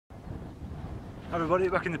Everybody,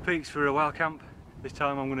 back in the peaks for a wild camp. This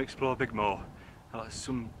time I'm going to explore Big Moor. There's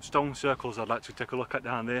some stone circles I'd like to take a look at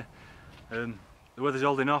down there. The weather's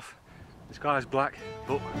holding off, the sky's black,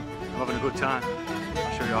 but I'm having a good time.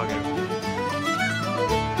 I'll show you how I go.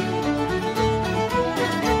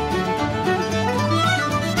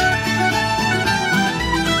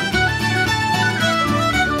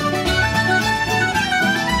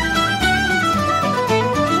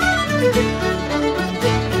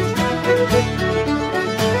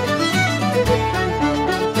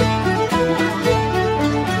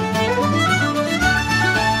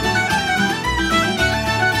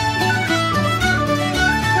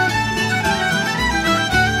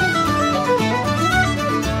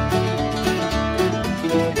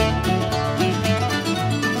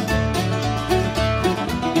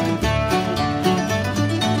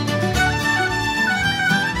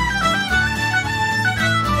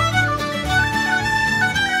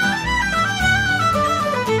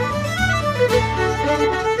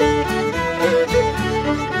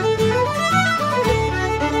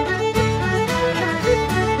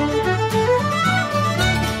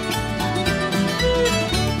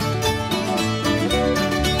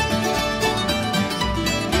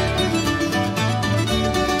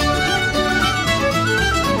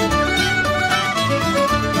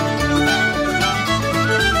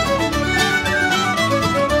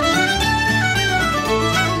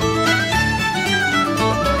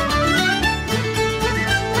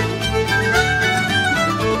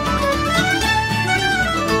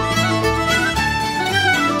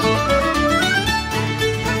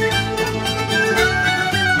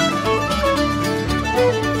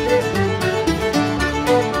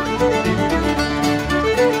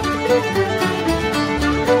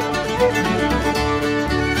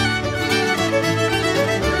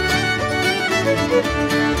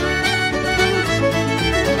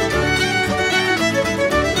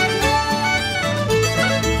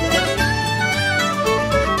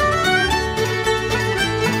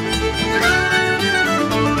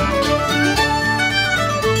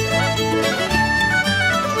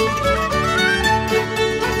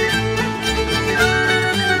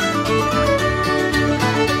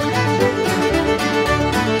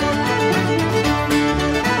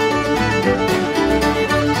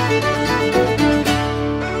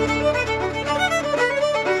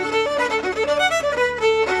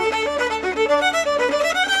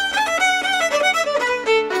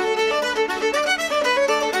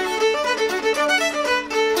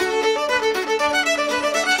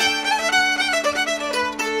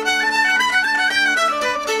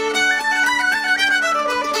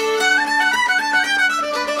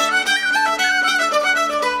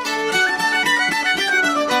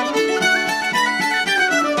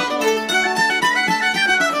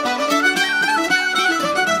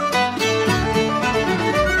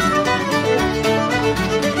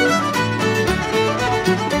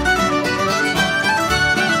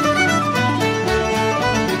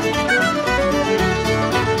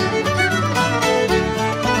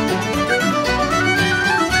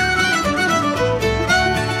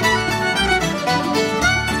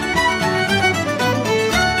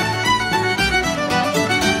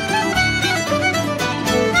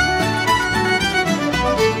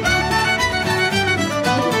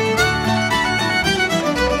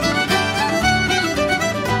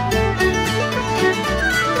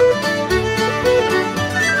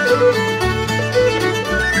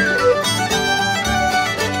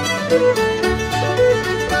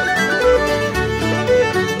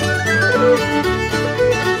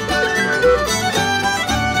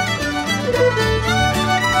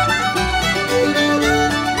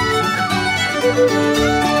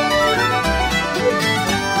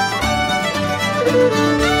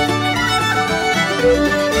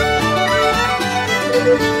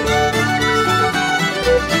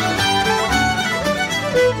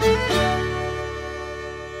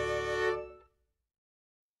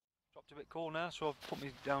 Dropped a bit cool now, so I've put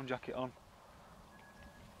my down jacket on.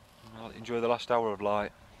 I'll enjoy the last hour of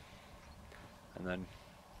light and then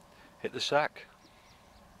hit the sack.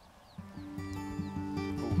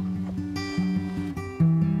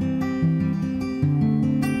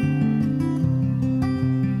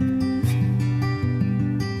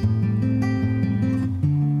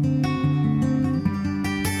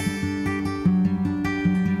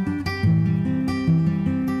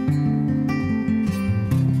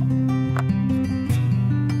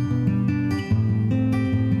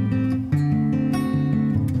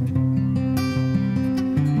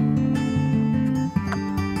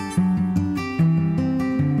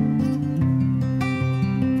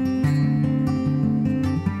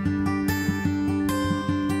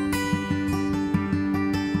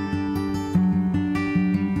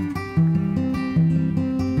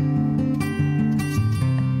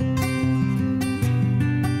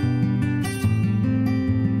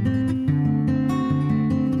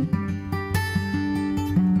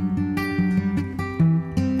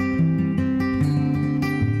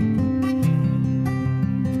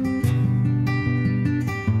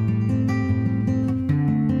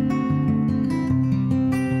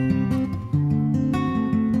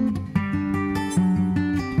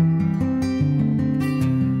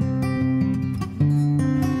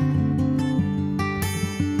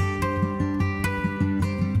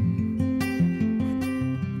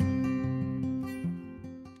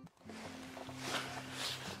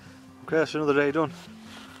 Okay, so another day done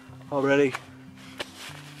already.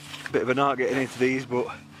 Bit of a night getting into these, but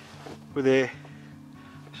we're there.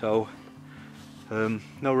 So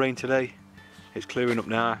no rain today. It's clearing up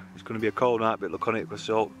now. It's going to be a cold night, but look on it because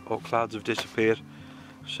all clouds have disappeared.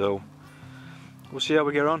 So we'll see how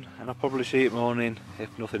we get on, and I'll probably see it morning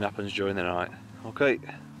if nothing happens during the night. Okay.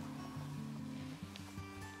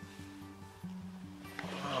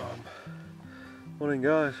 Morning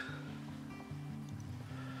guys.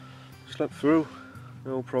 Slept through,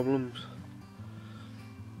 no problems.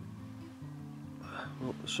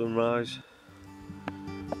 Up the sunrise.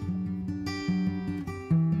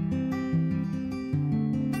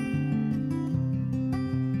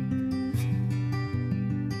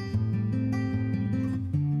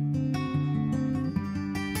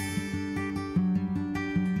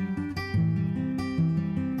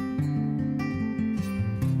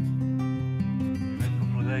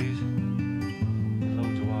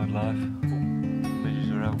 Life.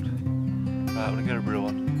 Midges are out. Right, I'm gonna get a brew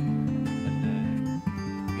on and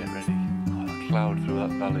get ready. Oh, that cloud through that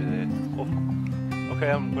valley there. Oh.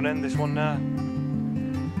 Okay, I'm gonna end this one now.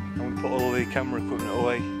 I'm gonna put all the camera equipment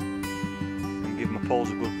away and give my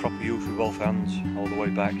poles a good proper use with both hands all the way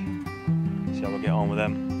back. See how I get on with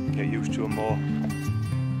them, get used to them more.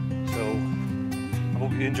 So I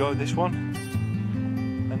hope you enjoyed this one,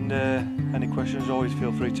 and any questions always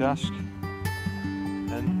feel free to ask.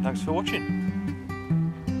 And thanks for watching.